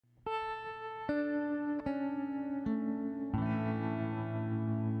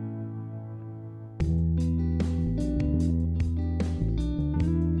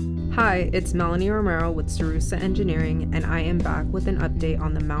Hi, it's Melanie Romero with Sarusa Engineering, and I am back with an update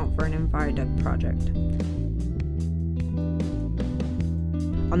on the Mount Vernon Viaduct project.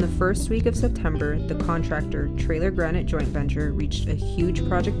 On the first week of September, the contractor, Trailer Granite Joint Venture, reached a huge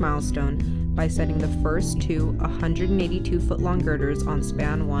project milestone by setting the first two 182-foot-long girders on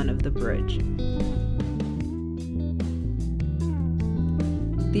span 1 of the bridge.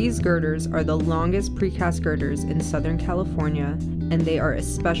 These girders are the longest precast girders in Southern California, and they are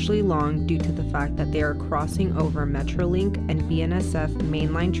especially long due to the fact that they are crossing over Metrolink and BNSF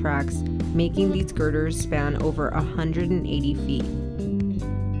mainline tracks, making these girders span over 180 feet.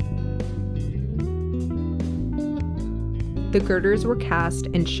 The girders were cast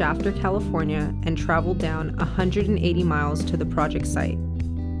in Shafter, California, and traveled down 180 miles to the project site.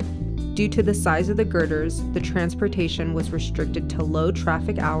 Due to the size of the girders, the transportation was restricted to low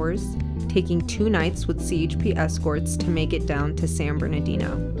traffic hours, taking 2 nights with CHP escorts to make it down to San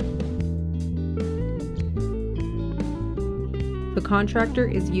Bernardino. The contractor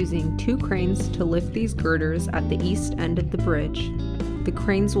is using 2 cranes to lift these girders at the east end of the bridge. The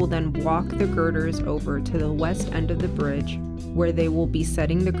cranes will then walk the girders over to the west end of the bridge, where they will be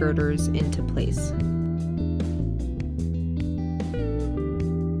setting the girders into place.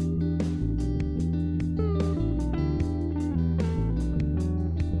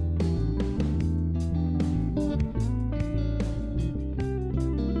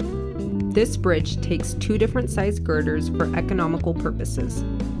 This bridge takes 2 different size girders for economical purposes.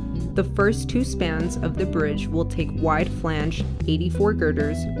 The first 2 spans of the bridge will take wide flange 84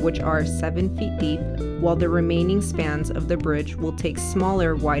 girders, which are 7 feet deep, while the remaining spans of the bridge will take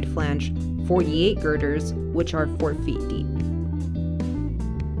smaller wide flange 48 girders, which are 4 feet deep.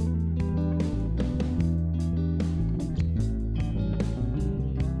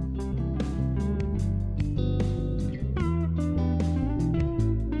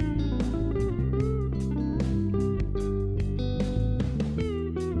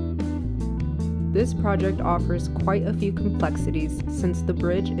 This project offers quite a few complexities since the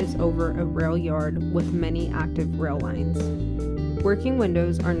bridge is over a rail yard with many active rail lines. Working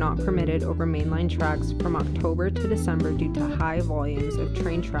windows are not permitted over mainline tracks from October to December due to high volumes of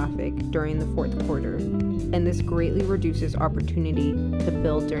train traffic during the 4th quarter, and this greatly reduces opportunity to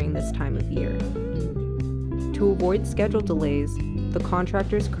build during this time of year. To avoid schedule delays, the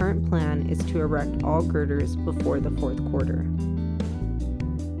contractor's current plan is to erect all girders before the 4th quarter.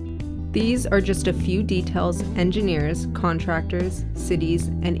 These are just a few details engineers, contractors, cities,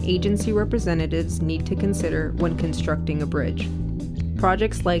 and agency representatives need to consider when constructing a bridge.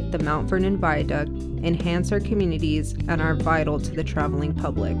 Projects like the Mount Vernon Viaduct enhance our communities and are vital to the traveling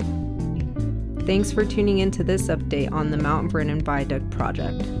public. Thanks for tuning in to this update on the Mount Vernon Viaduct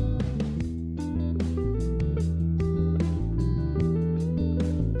project.